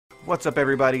What's up,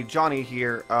 everybody? Jonnii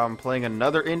here, playing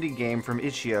another indie game from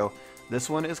Itch.io. This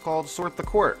one is called Sort the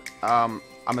Court. I'm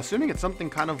assuming it's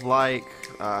something kind of like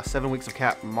 7 Weeks of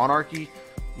Cat Monarchy.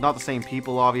 Not the same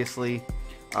people, obviously.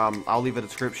 I'll leave a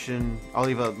description. I'll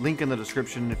leave a link in the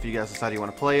description if you guys decide you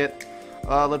want to play it.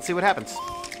 Let's see what happens.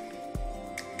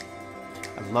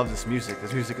 I love this music.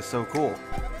 This music is so cool.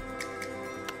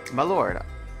 My lord,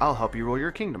 I'll help you rule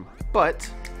your kingdom,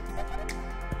 but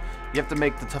you have to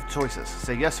make the tough choices.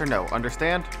 Say yes or no.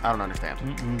 Understand? I don't understand.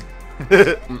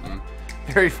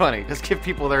 Very funny. Just give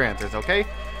people their answers, okay?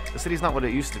 The city's not what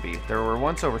it used to be. There were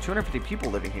once over 250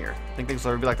 people living here. Think things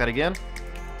will ever be like that again?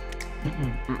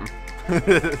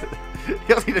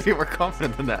 You'll need to be more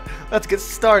confident than that. Let's get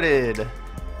started.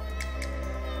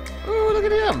 Ooh, look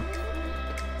at him.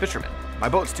 Fisherman. My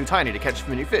boat's too tiny to catch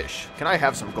many fish. Can I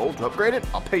have some gold to upgrade it?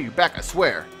 I'll pay you back, I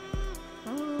swear.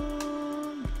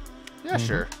 Yeah,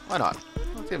 sure. Why not?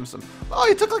 Let's give him some. Oh,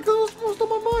 he took like most of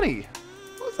my money.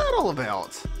 What's that all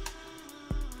about?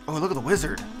 Oh, look at the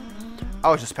wizard. I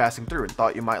was just passing through and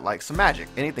thought you might like some magic.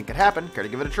 Anything could happen. Care to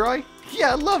give it a try?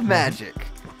 Yeah, I love magic.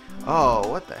 Oh,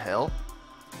 what the hell?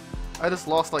 I just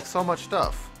lost like so much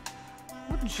stuff.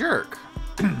 What a jerk.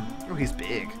 Oh, he's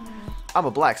big. I'm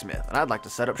a blacksmith and I'd like to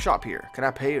set up shop here. Can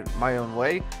I pay my own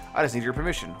way? I just need your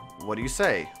permission. What do you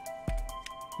say?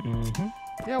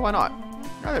 Yeah, why not?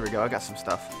 Oh, there we go. I got some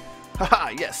stuff. Haha,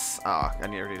 yes. Ah, I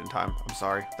needed it in time. I'm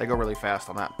sorry. They go really fast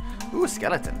on that. Ooh, a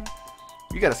skeleton.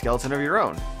 You got a skeleton of your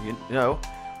own. You know,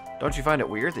 don't you find it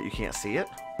weird that you can't see it?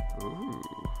 Ooh,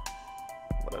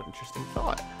 what an interesting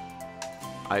thought.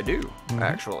 I do,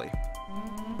 actually.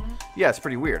 Yeah, it's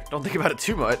pretty weird. Don't think about it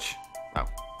too much. Oh,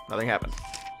 nothing happened.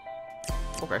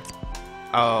 Okay.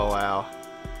 Oh, wow.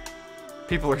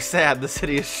 People are sad. The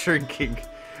city is shrinking.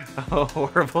 A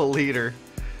horrible leader.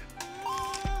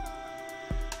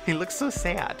 He looks so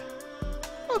sad.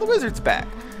 Oh, the wizard's back.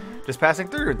 Just passing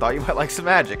through and thought you might like some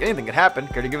magic. Anything could happen.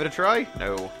 Care to give it a try?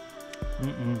 No.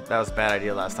 That was a bad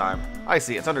idea last time. I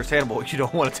see. It's understandable you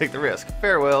don't want to take the risk.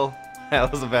 Farewell.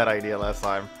 That was a bad idea last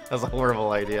time. That was a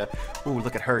horrible idea. Ooh,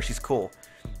 look at her. She's cool.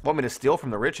 Want me to steal from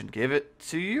the rich and give it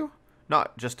to you?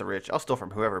 Not just the rich. I'll steal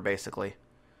from whoever, basically.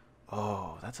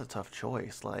 Oh, that's a tough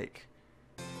choice. Like,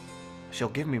 she'll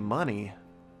give me money,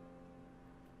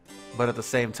 but at the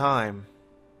same time,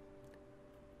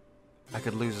 I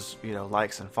could lose, you know,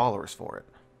 likes and followers for it.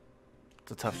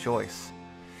 It's a tough choice.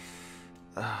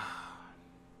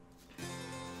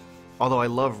 Although I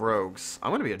love rogues,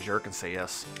 I'm gonna be a jerk and say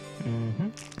yes.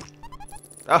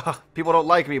 People don't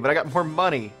like me, but I got more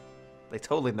money. They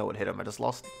totally know what hit them. I just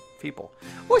lost people.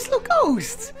 Oh, it's no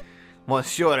ghost!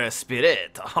 Monsieur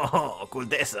Spirit. Oh,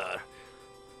 Kuldesar.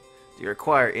 Do you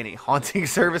require any haunting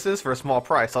services? For a small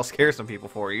price, I'll scare some people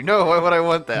for you. No, why would I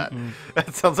want that?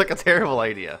 That sounds like a terrible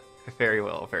idea. Very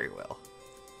well, very well.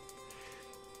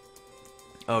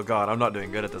 Oh god, I'm not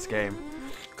doing good at this game.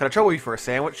 Could I trouble you for a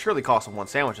sandwich? Surely costing one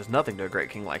sandwich is nothing to a great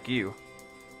king like you.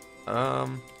 I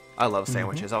love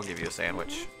sandwiches. I'll give you a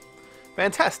sandwich.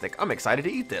 Fantastic. I'm excited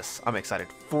to eat this. I'm excited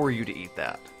for you to eat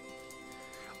that.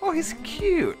 Oh, he's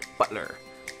cute. Butler.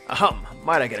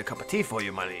 Might I get a cup of tea for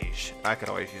you, my liege? I could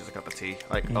always use a cup of tea.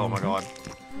 Like, oh my god.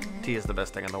 Tea is the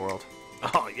best thing in the world.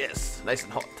 Oh, yes. Nice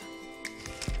and hot.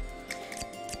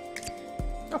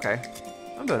 Okay.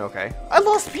 I'm doing okay. I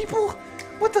lost people?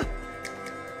 What the?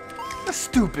 That's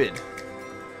stupid.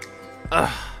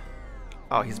 Ugh.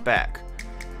 Oh, he's back.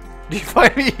 Do you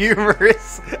find me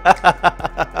humorous?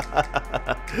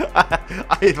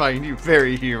 I find you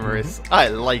very humorous. I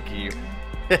like you.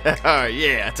 Oh,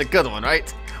 yeah, it's a good one, right?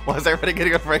 Why is everybody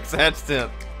getting a Frank's accent?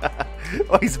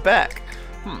 Oh, he's back.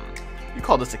 You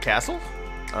call this a castle?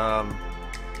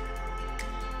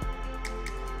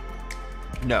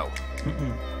 No.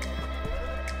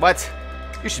 What?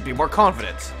 You should be more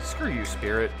confident. Screw you,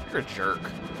 Spirit. You're a jerk.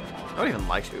 I don't even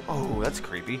like you. Oh, that's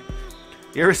creepy.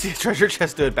 You ever see a treasure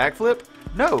chest do a backflip?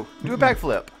 No, do a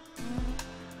backflip.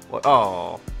 What?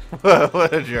 Oh,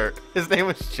 what a jerk. His name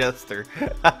was Chester.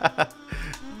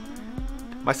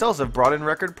 My sales have brought in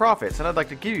record profits, and I'd like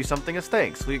to give you something as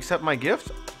thanks. Will you accept my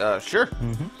gift? Sure.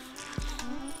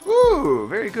 Ooh,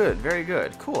 very good, very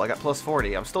good. Cool, I got plus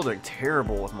 40. I'm still doing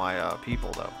terrible with my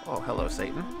people, though. Oh, hello,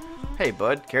 Satan. Hey,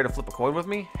 bud, care to flip a coin with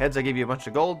me? Heads, I give you a bunch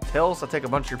of gold. Tails, I take a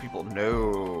bunch of your people.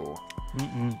 No.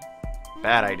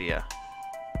 Bad idea.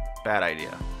 Bad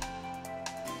idea.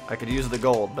 I could use the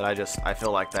gold, but I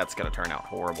feel like that's gonna turn out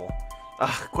horrible.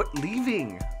 Ugh, quit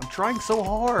leaving. I'm trying so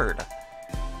hard.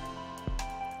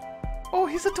 Oh,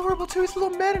 he's adorable too. He's a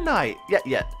little Meta Knight.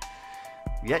 Yet.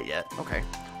 Okay.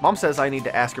 Mom says I need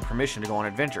to ask your permission to go on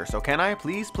adventure, so can I?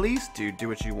 Please? Dude, do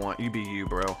what you want. You be you,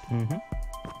 bro.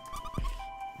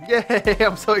 Yay!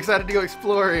 I'm so excited to go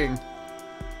exploring.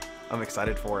 I'm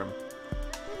excited for him.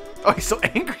 Oh, he's so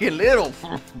angry and little.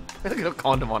 Look at a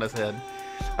condom on his head.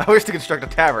 I wish to construct a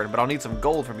tavern, but I'll need some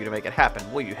gold from you to make it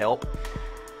happen. Will you help?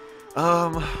 I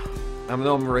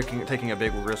know I'm taking a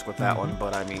big risk with that one,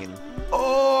 but I mean...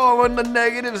 Oh, I'm on the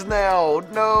negatives now.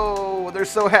 No, they're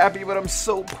so happy, but I'm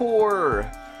so poor.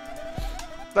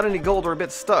 Without any gold, we're a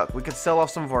bit stuck. We could sell off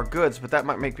some of our goods, but that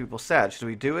might make people sad. Should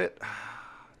we do it?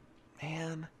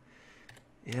 Man.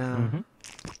 Yeah.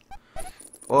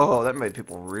 Oh, that made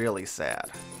people really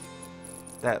sad.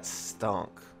 That stunk.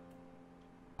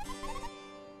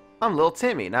 I'm Little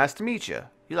Timmy. Nice to meet you.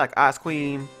 You like ice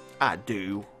cream? I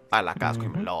do. I like ice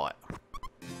cream a lot.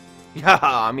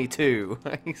 Yeah, me too.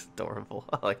 He's adorable.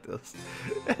 I like this.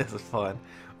 This is fun.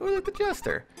 Ooh, look at the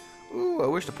jester. Ooh, I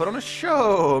wish to put on a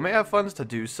show. May I have funds to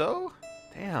do so?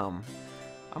 Damn.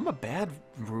 I'm a bad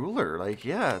ruler. Like,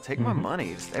 yeah, take my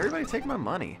money. Just everybody take my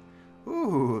money.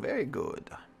 Ooh, very good.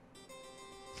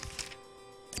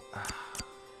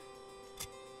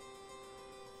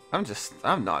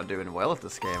 I'm not doing well at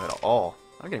this game at all.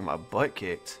 I'm getting my butt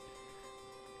kicked.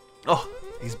 Oh,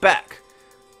 he's back.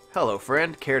 Hello,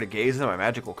 friend. Care to gaze into my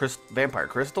magical vampire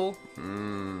crystal?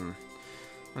 I'm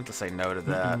going to say no to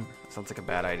that. Sounds like a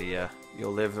bad idea.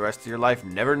 You'll live the rest of your life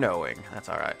never knowing. That's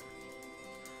alright.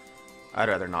 I'd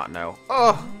rather not know.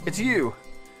 Oh, it's you.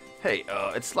 Hey,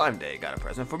 it's Slime Day. Got a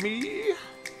present for me?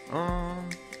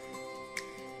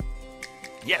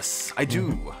 Yes, I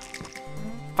do.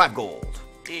 5 gold.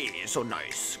 So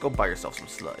nice. Go buy yourself some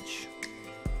sludge.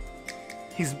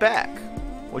 He's back.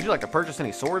 Would you like to purchase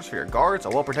any swords for your guards? A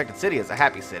well-protected city is a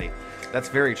happy city. That's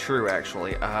very true,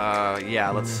 actually.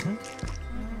 Yeah, let's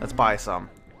buy some.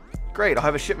 Great, I'll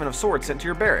have a shipment of swords sent to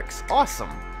your barracks. Awesome.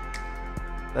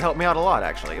 That helped me out a lot,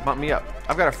 actually. It bumped me up.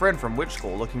 I've got a friend from witch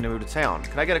school looking to move to town.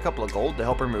 Can I get a couple of gold to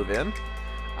help her move in?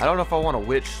 I don't know if I want a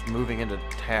witch moving into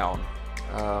town.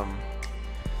 I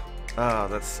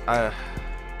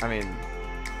mean,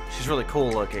 she's really cool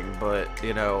looking, but,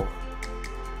 you know,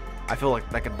 I feel like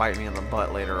that could bite me in the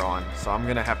butt later on. So I'm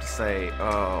going to have to say,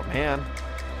 oh, man.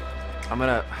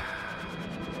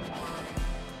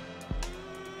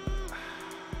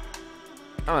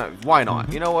 Why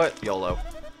not? You know what? YOLO.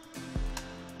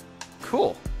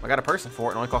 Cool. I got a person for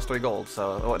it and only cost 3 gold,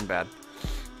 so it wasn't bad.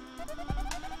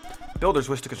 Builders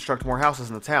wish to construct more houses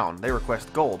in the town. They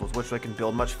request gold, with which they can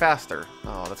build much faster.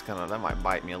 Oh, that might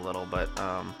bite me a little, but,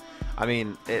 I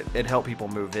mean, it'd help people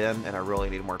move in, and I really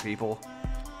need more people.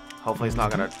 Hopefully it's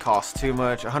not going to cost too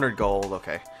much. 100 gold,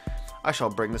 okay. I shall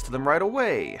bring this to them right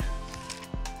away.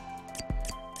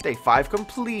 Day 5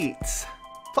 complete.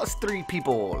 Plus 3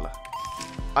 people.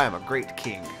 I am a great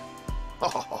king.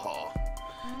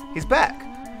 He's back.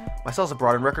 My sales have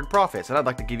brought in record profits, and I'd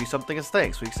like to give you something as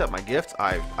thanks. Will you accept my gift?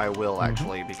 I will,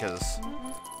 actually, because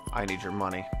I need your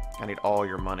money. I need all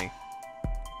your money.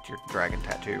 It's your dragon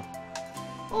tattoo.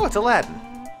 Oh, it's Aladdin.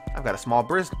 I've got a small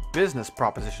business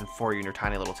proposition for you in your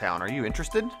tiny little town. Are you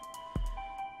interested?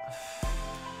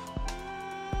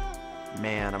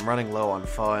 Man, I'm running low on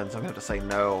funds. I'm going to have to say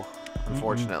no,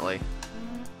 unfortunately.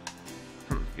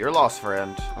 You're lost,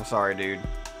 friend. I'm sorry, dude.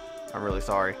 I'm really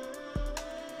sorry.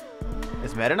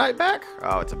 Is Meta Knight back?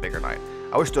 Oh, it's a bigger knight.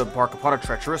 I wish to embark upon a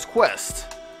treacherous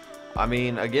quest. I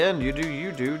mean, again, you do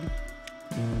you, dude.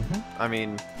 I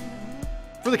mean,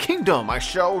 for the kingdom, I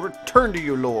shall return to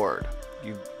you, Lord.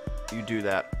 You do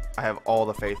that. I have all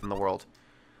the faith in the world.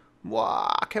 Why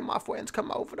can my friends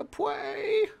come over to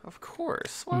play? Of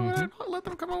course. Why would I not let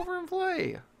them come over and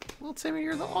play? Little Timmy,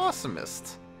 you're the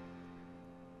awesomest.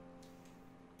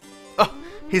 Oh,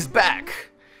 he's back.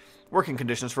 Working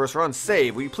conditions for us are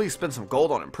unsafe. Will you please spend some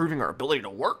gold on improving our ability to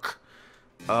work?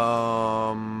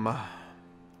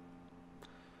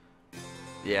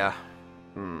 Yeah.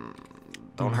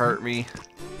 Don't hurt me.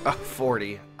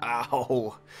 40.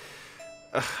 Ow.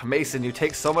 Ugh, Mason, you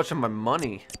take so much of my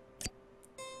money.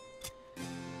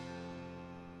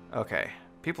 Okay.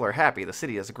 People are happy. The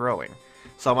city is growing.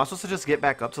 So am I supposed to just get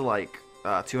back up to like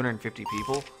 250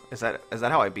 people? Is that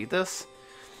how I beat this?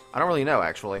 I don't really know,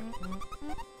 actually.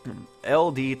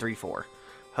 LD34.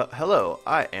 Hello,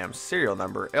 I am serial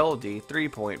number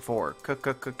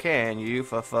LD3.4. Can you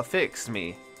fix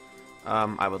me?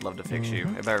 I would love to fix you.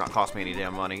 It better not cost me any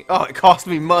damn money. Oh, it cost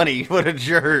me money. What a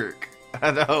jerk. I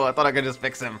know. I thought I could just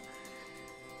fix him.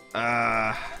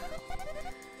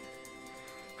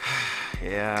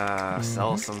 Yeah,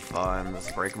 sell some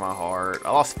funds. Break my heart.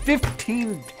 I lost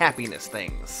 15 happiness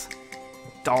things.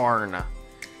 Darn.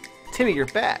 Timmy, you're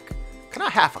back. Can I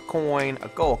have a coin? A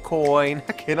gold coin?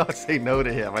 I cannot say no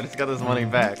to him. I just got his money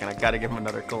back, and I gotta give him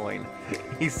another coin.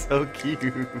 He's so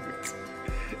cute.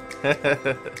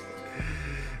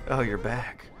 Oh, you're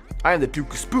back. I am the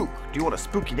Duke of Spook. Do you want a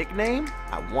spooky nickname?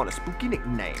 I want a spooky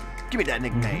nickname. Give me that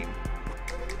nickname.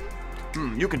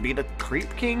 You can be the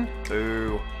Creep King?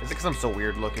 Boo. Is it because I'm so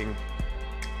weird looking?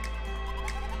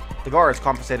 The guards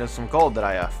compensated with some gold that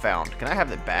I found. Can I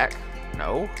have it back?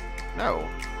 No. No.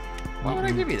 Why would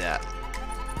I give you that?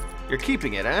 You're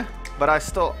keeping it, eh? But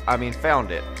I mean,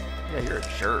 found it. Yeah, you're a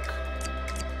jerk.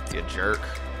 You jerk.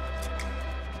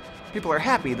 People are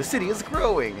happy. The city is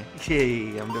growing.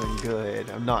 Yay, I'm doing good.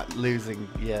 I'm not losing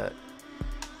yet.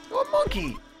 Oh, a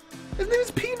monkey. His name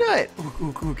is Peanut.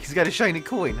 Ooh, he's got a shiny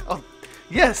coin. Oh,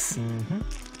 yes.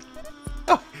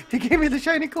 Oh, he gave me the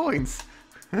shiny coins.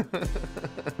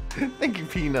 Thank you,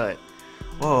 Peanut.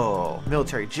 Whoa,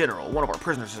 military general. One of our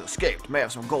prisoners has escaped. May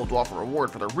have some gold to offer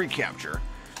reward for their recapture.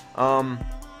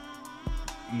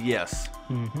 Yes.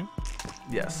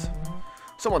 Yes.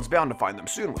 Someone's bound to find them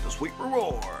soon with a sweet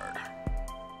reward.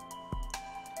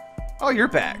 Oh, you're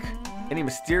back. Any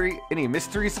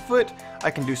mysteries afoot? I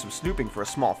can do some snooping for a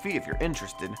small fee if you're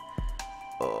interested.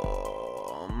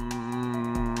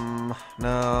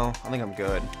 No, I think I'm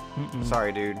good.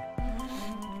 Sorry, dude.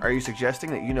 Are you suggesting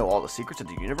that you know all the secrets of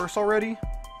the universe already?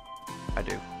 I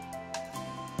do.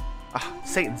 Ah,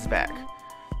 Satan's back.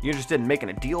 You interested in making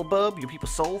a deal, bub? You people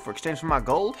sold for exchange for my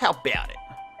gold? How about it?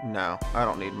 No, I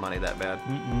don't need money that bad.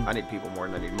 I need people more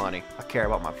than I need money. I care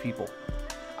about my people.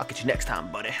 I'll get you next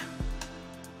time, buddy.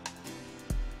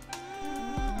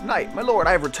 Knight, my lord,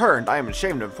 I have returned. I am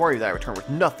ashamed to inform you that I returned with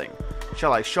nothing.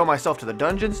 Shall I show myself to the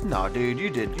dungeons? Nah, dude, you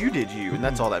did you, and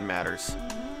that's all that matters.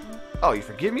 Oh, you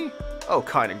forgive me? Oh,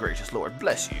 kind and gracious lord,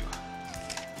 bless you.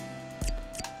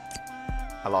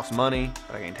 I lost money,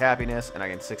 but I gained happiness, and I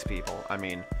gained 6 people. I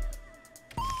mean,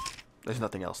 there's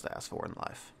nothing else to ask for in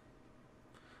life.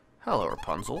 Hello,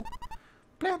 Rapunzel.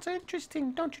 Plants are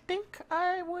interesting, don't you think?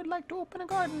 I would like to open a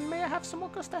garden. May I have some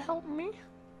workers to help me?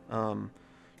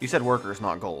 You said workers,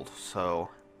 not gold, so...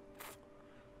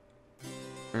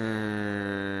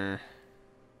 Yeah,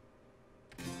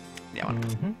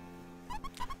 one.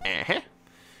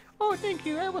 Oh, thank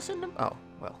you. I will send them... Oh,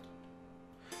 well.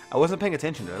 I wasn't paying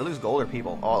attention. Did I lose gold or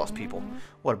people? Oh, I lost people.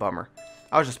 What a bummer.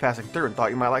 I was just passing through and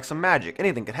thought you might like some magic.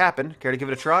 Anything could happen. Care to give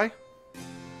it a try?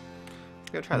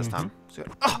 Give it a try this time.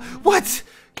 Oh, what?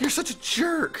 You're such a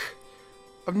jerk.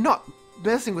 I'm not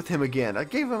messing with him again. I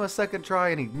gave him a second try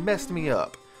and he messed me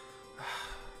up.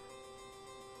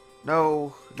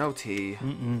 No tea.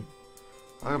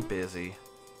 I'm busy.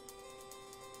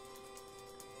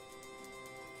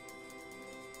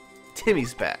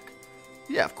 Timmy's back.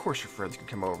 Yeah, of course your friends can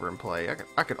come over and play.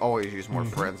 I could always use more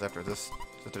friends after this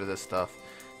stuff.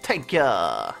 Thank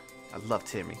ya! I love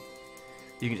Timmy.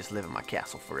 You can just live in my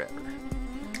castle forever.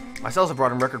 My sales have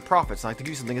brought in record profits, and I'd like to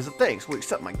give you something as a thanks. Will you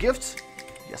accept my gifts?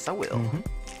 Yes, I will.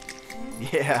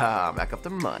 Yeah, back up the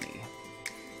money.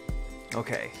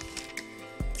 Okay.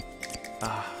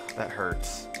 That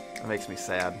hurts. That makes me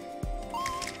sad.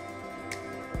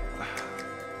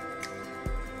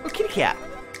 Oh, kitty cat.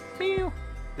 Meow.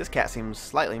 This cat seems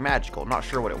slightly magical. Not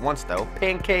sure what it wants, though.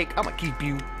 Pancake, I'm gonna keep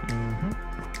you.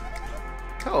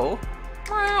 Oh.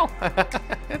 Wow.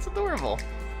 It's adorable.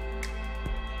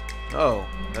 Oh,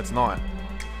 that's not.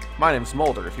 My name's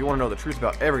Mulder. If you want to know the truth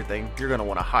about everything, you're gonna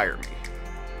want to hire me.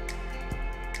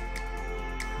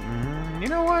 You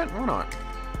know what? Why not?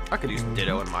 I could use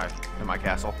Ditto in my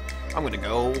castle. I'm gonna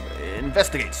go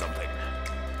investigate something.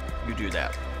 You do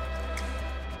that.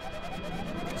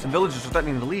 Some villagers are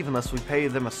threatening to leave unless we pay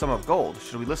them a sum of gold.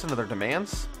 Should we listen to their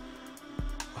demands?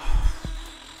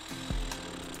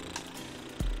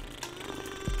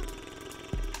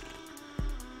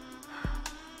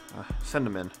 Send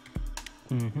them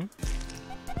in.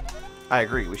 I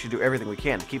agree. We should do everything we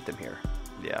can to keep them here.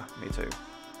 Yeah, me too.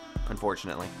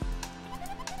 Unfortunately.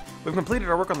 We've completed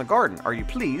our work on the garden. Are you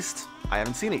pleased? I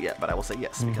haven't seen it yet, but I will say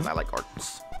yes, because I like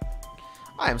gardens.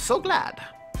 I am so glad.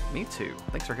 Me too.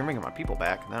 Thanks for bringing my people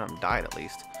back. None of them died, at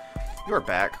least. You're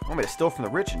back. Want me to steal from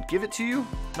the rich and give it to you?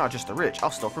 Not just the rich.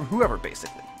 I'll steal from whoever,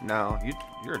 basically. No,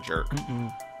 you're a jerk.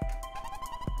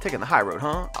 Taking the high road,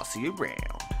 huh? I'll see you around.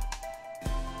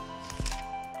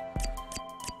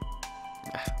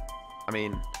 I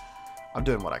mean, I'm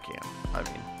doing what I can. I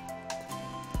mean,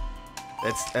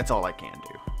 that's all I can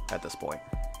do at this point.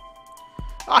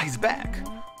 Ah, he's back.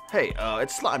 Hey,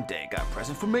 it's slime day. Got a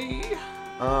present for me?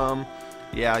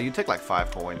 Yeah, you take like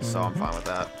 5 coins, so I'm fine with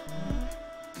that.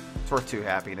 It's worth 2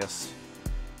 happiness.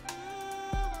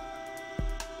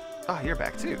 Ah, you're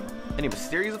back too. Any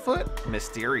mysterious afoot?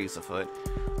 Mysterious afoot.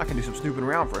 I can do some snooping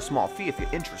around for a small fee if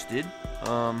you're interested.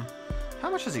 How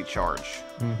much does he charge?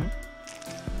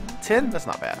 10? That's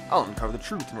not bad. I'll uncover the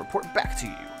truth and report back to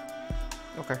you.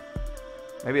 Okay.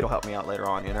 Maybe it'll help me out later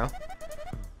on, you know?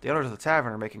 The owners of the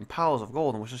tavern are making piles of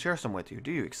gold and wish to share some with you.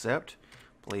 Do you accept?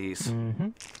 Please. Mm-hmm.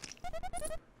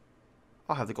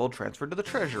 I'll have the gold transferred to the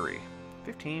treasury.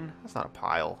 15? That's not a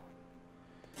pile.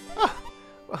 Ah!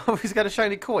 Oh, he's got a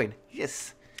shiny coin.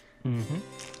 Yes.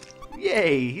 Mm-hmm.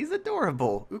 Yay! He's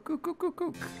adorable. Ook, ook, ook, ook,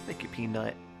 ook. Thank you,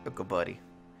 Peanut. Okay, buddy.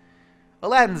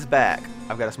 Aladdin's back.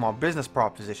 I've got a small business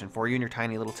proposition for you in your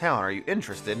tiny little town. Are you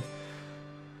interested?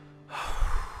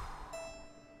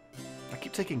 I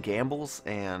keep taking gambles,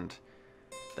 and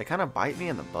they kind of bite me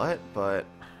in the butt, but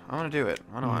I'm going to do it.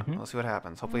 Why not? Let's see what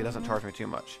happens. Hopefully he doesn't charge me too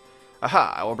much.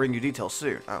 Aha! I will bring you details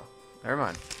soon. Oh, never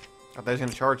mind. I thought he was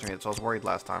going to charge me. That's why I was worried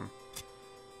last time.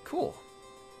 Cool.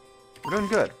 We're doing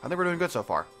good. I think we're doing good so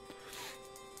far.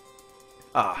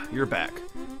 Ah, you're back.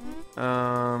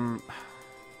 No.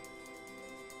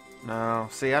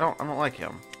 See, I don't like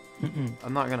him.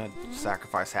 I'm not gonna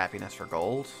sacrifice happiness for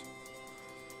gold.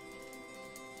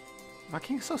 My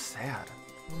king's so sad.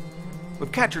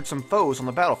 We've captured some foes on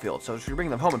the battlefield, so should we bring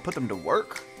them home and put them to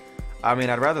work? I mean,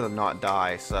 I'd rather them not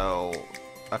die, so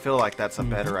I feel like that's a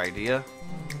better idea.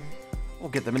 We'll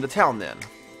get them into town then.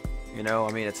 You know,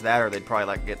 I mean, it's that or they'd probably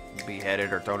like get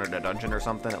beheaded or thrown in a dungeon or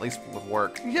something. At least with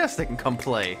work, yes, they can come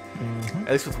play.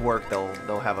 At least with work,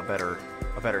 they'll have a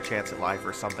better chance at life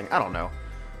or something. I don't know.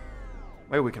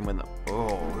 Maybe we can win them.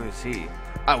 Oh, who is he?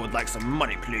 I would like some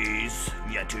money, please,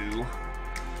 Yetu.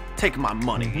 Take my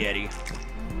money, Yeti.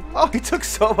 Oh, he took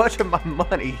so much of my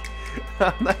money.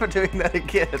 I'm never doing that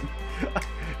again.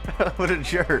 What a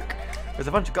jerk. There's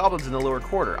a bunch of goblins in the lower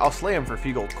quarter. I'll slay them for a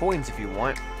few gold coins if you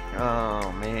want.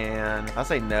 Oh, man. If I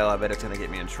say no, I bet it's going to get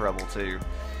me in trouble, too.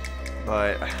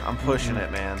 But I'm pushing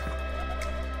it, man.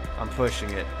 I'm pushing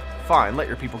it. Fine, let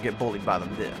your people get bullied by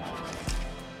them then.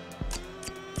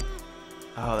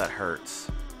 Oh, that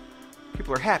hurts.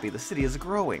 People are happy. The city is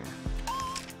growing.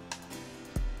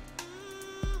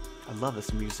 I love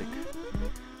this music.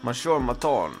 Monsieur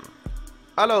Maton.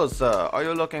 Hello, sir. Are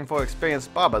you looking for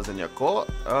experienced barbers in your court?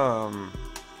 Am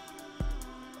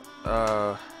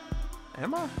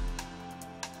I?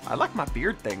 I like my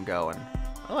beard thing going.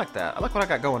 I like that. I like what I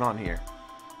got going on here.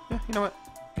 Yeah, you know what?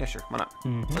 Yeah, sure. Why not?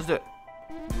 Let's do it.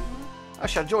 I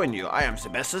shall join you. I am the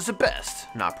best of the best.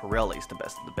 Not Pirelli's the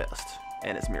best of the best.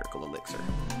 And its miracle elixir.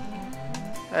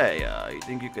 Hey, you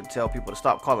think you could tell people to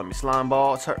stop calling me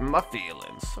slimeball? It's hurting my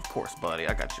feelings. Of course, buddy.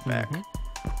 I got your back.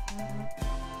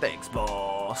 Thanks,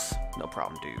 boss. No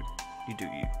problem, dude. You do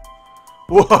you.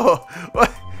 Whoa! What?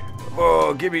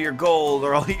 Whoa, give me your gold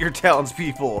or I'll eat your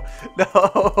townspeople.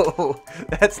 No!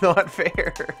 That's not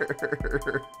fair.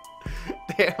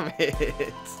 Damn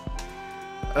it.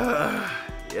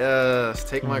 Yes,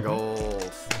 take my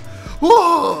gold.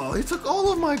 Whoa! He took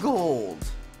all of my gold.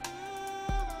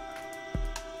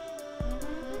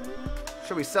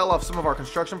 Should we sell off some of our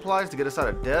construction supplies to get us out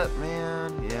of debt,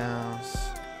 man? Yes.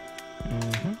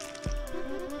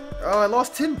 Oh, I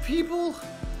lost 10 people?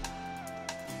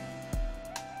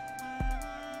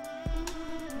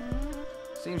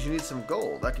 Seems you need some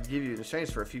gold. I could give you in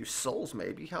exchange for a few souls,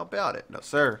 maybe. How about it? No,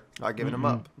 sir. Not giving them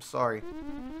up. I'm sorry.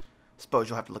 Suppose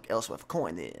you'll have to look elsewhere for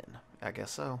coin then. I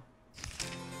guess so.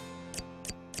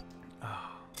 Oh.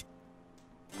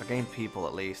 I gained people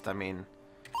at least. I mean,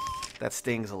 that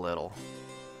stings a little.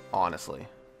 Honestly.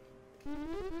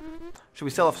 Should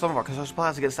we sell off some of our construction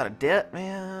supplies to get us out of debt?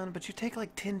 Man, but you take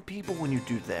like 10 people when you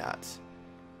do that.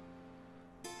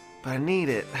 But I need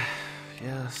it.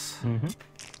 Yes.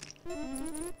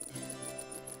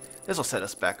 This will set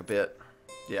us back a bit.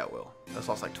 Yeah, it will. That's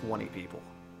lost like 20 people.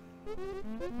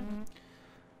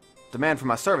 Demand for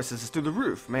my services is through the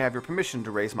roof. May I have your permission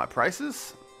to raise my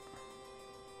prices?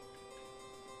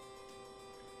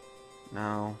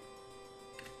 No.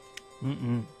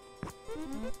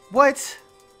 What?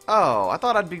 Oh, I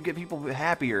thought I'd get people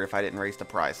happier if I didn't raise the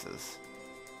prices.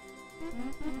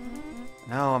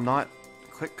 No, I'm not.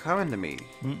 Quit coming to me.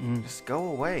 Just go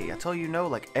away. I tell you no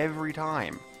like every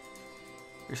time.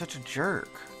 You're such a jerk.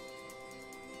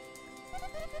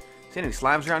 See any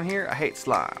slimes around here? I hate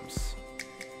slimes.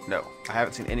 No, I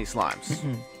haven't seen any slimes.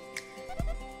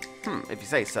 If you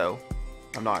say so.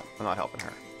 I'm not helping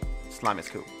her. Slime is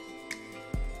cool.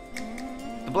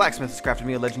 The blacksmith has crafted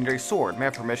me a legendary sword. May I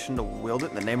have permission to wield it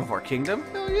in the name of our kingdom?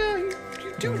 Oh yeah,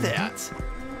 you do that.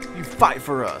 You fight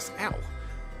for us. Ow.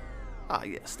 Ah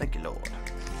yes, thank you, Lord.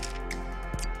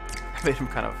 I made him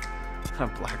kind of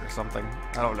black or something.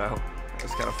 I don't know.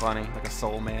 It's kind of funny, like a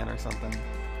soul man or something.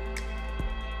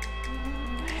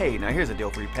 Hey, now here's a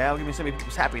deal for you, pal. Give me some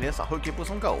people's happiness. I'll hook you up with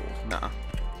some gold. Nah.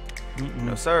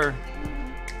 No, sir.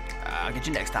 I'll get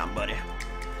you next time, buddy.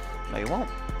 No, you won't.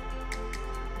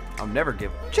 I'll never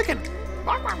give chicken.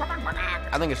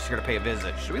 I think it's just here to pay a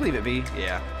visit. Should we leave it be?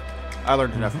 Yeah. I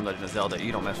learned enough from Legend of Zelda.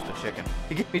 You don't mess with the chicken.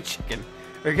 He gave me chicken.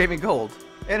 Or he gave me gold.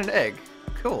 And an egg.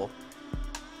 Cool.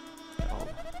 Oh.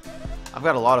 I've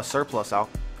got a lot of surplus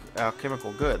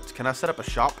alchemical goods. Can I set up a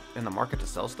shop in the market to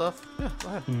sell stuff? Yeah, go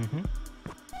ahead.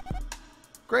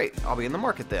 Great. I'll be in the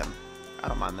market then. I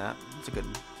don't mind that. It's a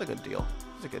good deal.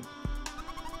 It's a good...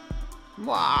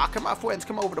 Mwah, can my friends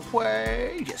come over to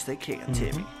play? Yes, they can,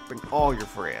 Timmy. Bring all your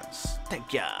friends.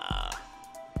 Thank ya.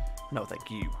 No,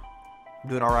 thank you. I'm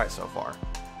doing alright so far.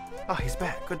 Oh, he's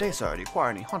back. Good day, sir. Do you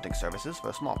require any hunting services? For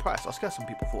a small price, I'll scare some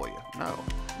people for you. No.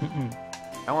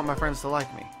 I want my friends to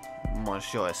like me.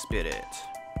 Monsieur Spirit.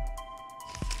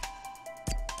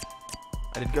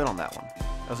 I did good on that one.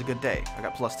 That was a good day. I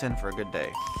got plus 10 for a good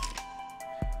day.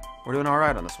 We're doing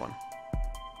alright on this one.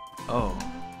 Oh.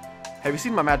 Have you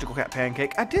seen my magical cat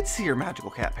pancake? I did see your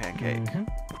magical cat pancake.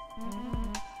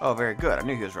 Oh, very good. I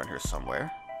knew he was around here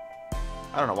somewhere.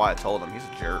 I don't know why I told him. He's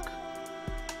a jerk.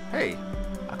 Hey,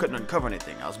 I couldn't uncover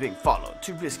anything. I was being followed.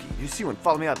 Too risky. Did you see one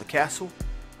follow me out of the castle?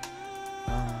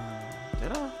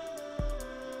 Did I?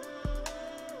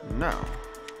 No.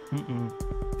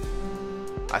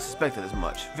 I suspected as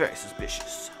much. Very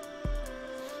suspicious.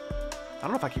 I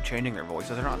don't know if I keep changing their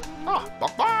voices or not. Ah,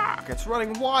 bark, bark. It's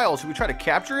running wild. Should we try to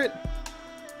capture it?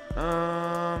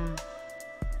 I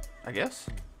guess.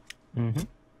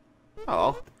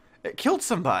 Oh, it killed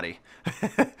somebody.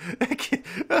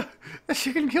 The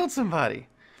chicken killed somebody.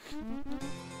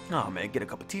 Oh man, get a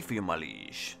cup of tea for you, my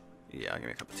liege. Yeah, give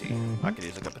me a cup of tea. I could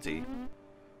use a cup of tea.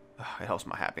 It helps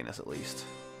my happiness at least.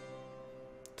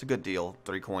 It's a good deal.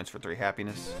 3 coins for 3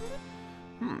 happiness.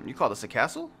 You call this a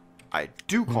castle? I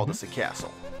do call this a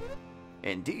castle.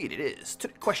 Indeed it is. To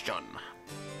the question.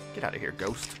 Get out of here,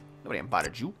 ghost. Nobody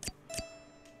invited you.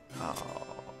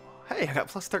 Oh. Hey, I got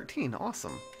plus 13.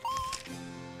 Awesome.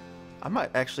 I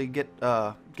might actually get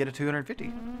a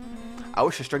 250. I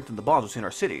wish to strengthen the bonds between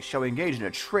our cities. Shall we engage in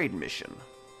a trade mission?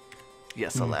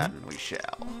 Yes, Aladdin, we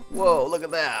shall. Whoa, look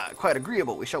at that. Quite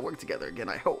agreeable. We shall work together again,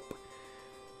 I hope.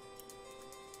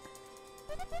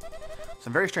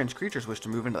 Some very strange creatures wish to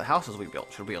move into the houses we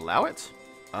built. Should we allow it?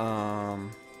 Why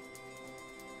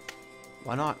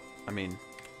not? I mean...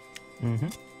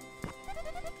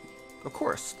 Of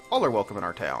course. All are welcome in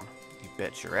our town. You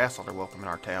bet your ass all are welcome in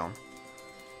our town.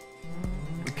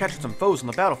 We've captured some foes on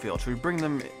the battlefield. Should we bring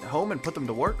them home and put them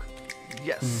to work?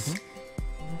 Yes.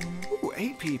 Ooh,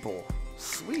 8 people.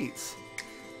 Sweet.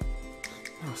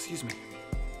 Oh, excuse me.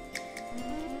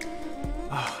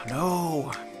 Oh,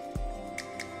 no.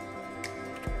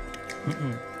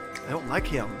 I don't like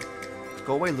him.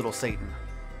 Go away, little Satan.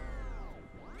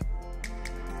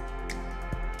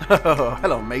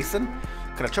 Hello, Mason.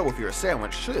 Can I trouble for your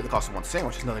sandwich? Surely the cost of one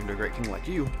sandwich is nothing to a great king like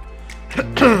you.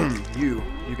 You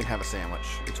can have a sandwich.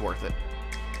 It's worth it.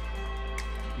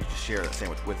 You just share that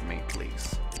sandwich with me,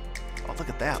 please. Oh, look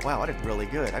at that. Wow, I did really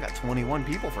good. I got 21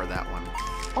 people for that one.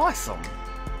 Awesome.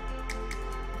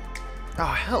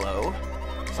 Oh, hello.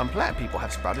 Some plant people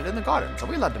have sprouted in the gardens. Are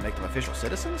we allowed to make them official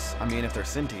citizens? I mean, if they're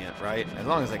sentient, right? As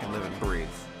long as they can live and breathe.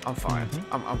 I'm fine.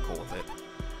 I'm cool with it.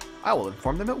 I will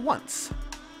inform them at once.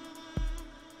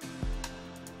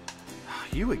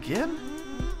 You again?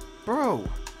 Bro,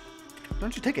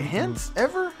 don't you take a hint,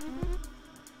 ever?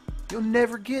 You'll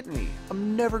never get me.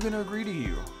 I'm never gonna agree to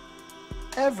you.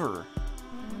 Ever.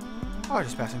 Oh, I'm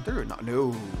just passing through.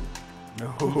 No.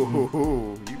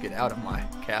 You get out of my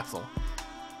castle.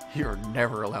 You're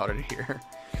never allowed in here.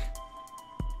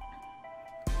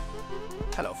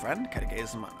 Hello, friend.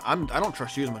 I don't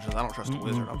trust you as much as I don't trust a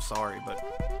wizard. I'm sorry, but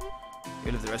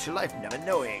you live the rest of your life never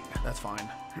knowing. That's fine.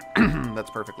 That's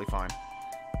perfectly fine.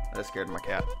 I just scared my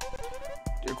cat.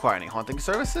 Do you require any haunting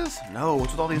services? No,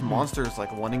 what's with all these monsters like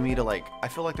wanting me to like... I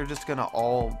feel like they're just gonna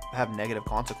all have negative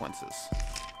consequences.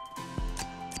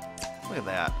 Look at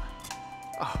that.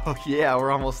 Oh yeah,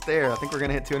 we're almost there. I think we're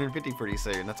gonna hit 250 pretty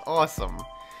soon. That's awesome.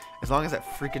 As long as that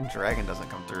freaking dragon doesn't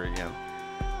come through again.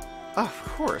 Of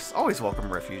course, always welcome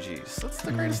refugees. That's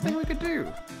the greatest thing we could do.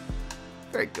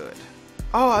 Very good.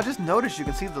 Oh, I just noticed you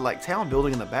can see the like town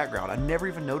building in the background. I never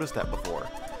even noticed that before.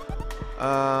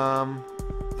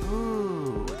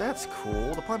 Ooh, that's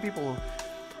cool. The plant people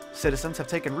citizens have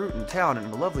taken root in town in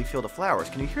a lovely field of flowers.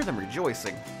 Can you hear them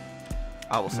rejoicing?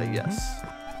 I will say yes.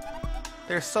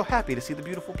 They're so happy to see the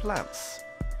beautiful plants.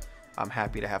 I'm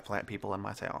happy to have plant people in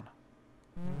my town.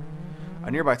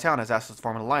 A nearby town has asked us to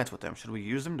form an alliance with them. Should we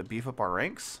use them to beef up our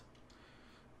ranks?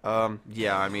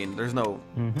 Yeah, I mean, there's no...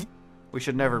 We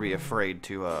should never be afraid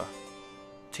to,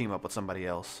 team up with somebody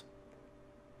else.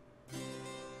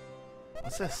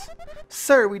 What's this?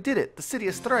 Sir, we did it! The city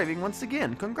is thriving once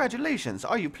again. Congratulations!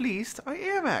 Are you pleased? I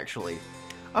am, actually.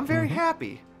 I'm very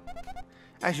happy.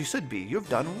 As you should be. You've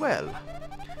done well.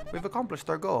 We've accomplished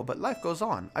our goal, but life goes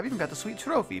on. I've even got the sweet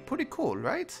trophy. Pretty cool,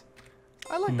 right?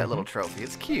 I like that little trophy.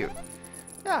 It's cute.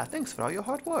 Yeah, thanks for all your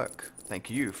hard work. Thank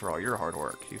you for all your hard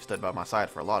work. You've stood by my side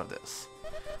for a lot of this.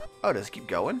 Oh, does it keep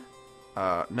going?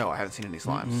 No, I haven't seen any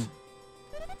slimes.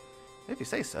 If you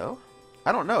say so.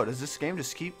 I don't know. Does this game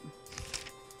just keep...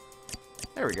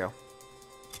 There we go.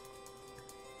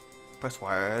 Press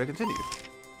Y to continue.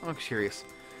 I'm curious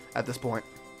at this point.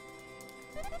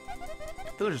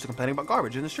 Villagers are complaining about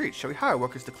garbage in the streets. Shall we hire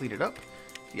workers to clean it up?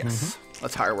 Yes.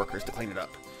 Let's hire workers to clean it up.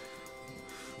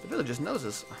 The villagers knows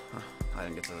this. I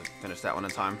didn't get to finish that one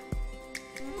in time.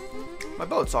 My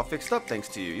boat's all fixed up thanks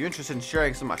to you. You interested in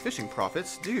sharing some of my fishing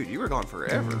profits? Dude, you were gone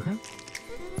forever.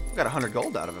 Got 100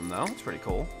 gold out of him though. That's pretty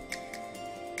cool.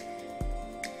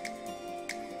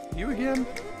 You again?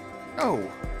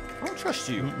 No, I don't trust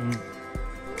you.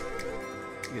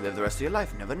 You live the rest of your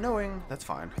life never knowing. That's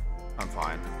fine. I'm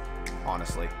fine.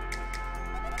 Honestly.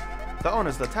 The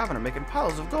owners of the tavern are making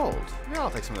piles of gold. Yeah, I'll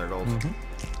take some of their gold.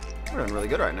 We're doing really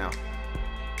good right now.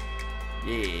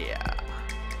 Yeah.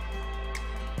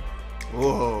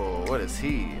 Whoa, what is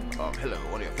he? Hello,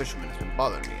 one of your fishermen has been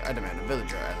bothering me. I demand a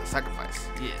villager as a sacrifice.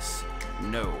 Yes.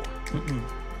 No.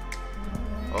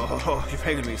 Oh, you've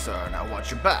angered me, sir. Now watch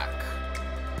your back.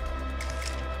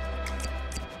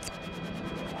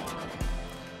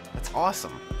 That's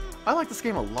awesome. I like this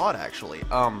game a lot, actually.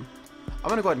 I'm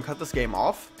gonna go ahead and cut this game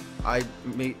off. I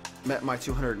met my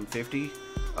 250.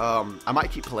 I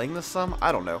might keep playing this some.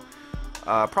 I don't know.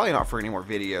 Probably not for any more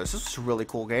videos. This is a really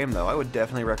cool game, though. I would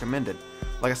definitely recommend it.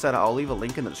 Like I said, I'll leave a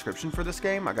link in the description for this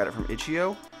game. I got it from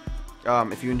Itch.io.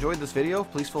 If you enjoyed this video,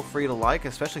 please feel free to like,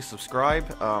 especially subscribe.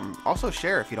 Also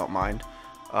share if you don't mind.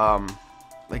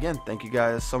 Again, thank you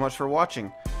guys so much for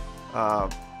watching.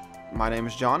 My name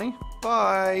is Jonnii.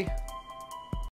 Bye!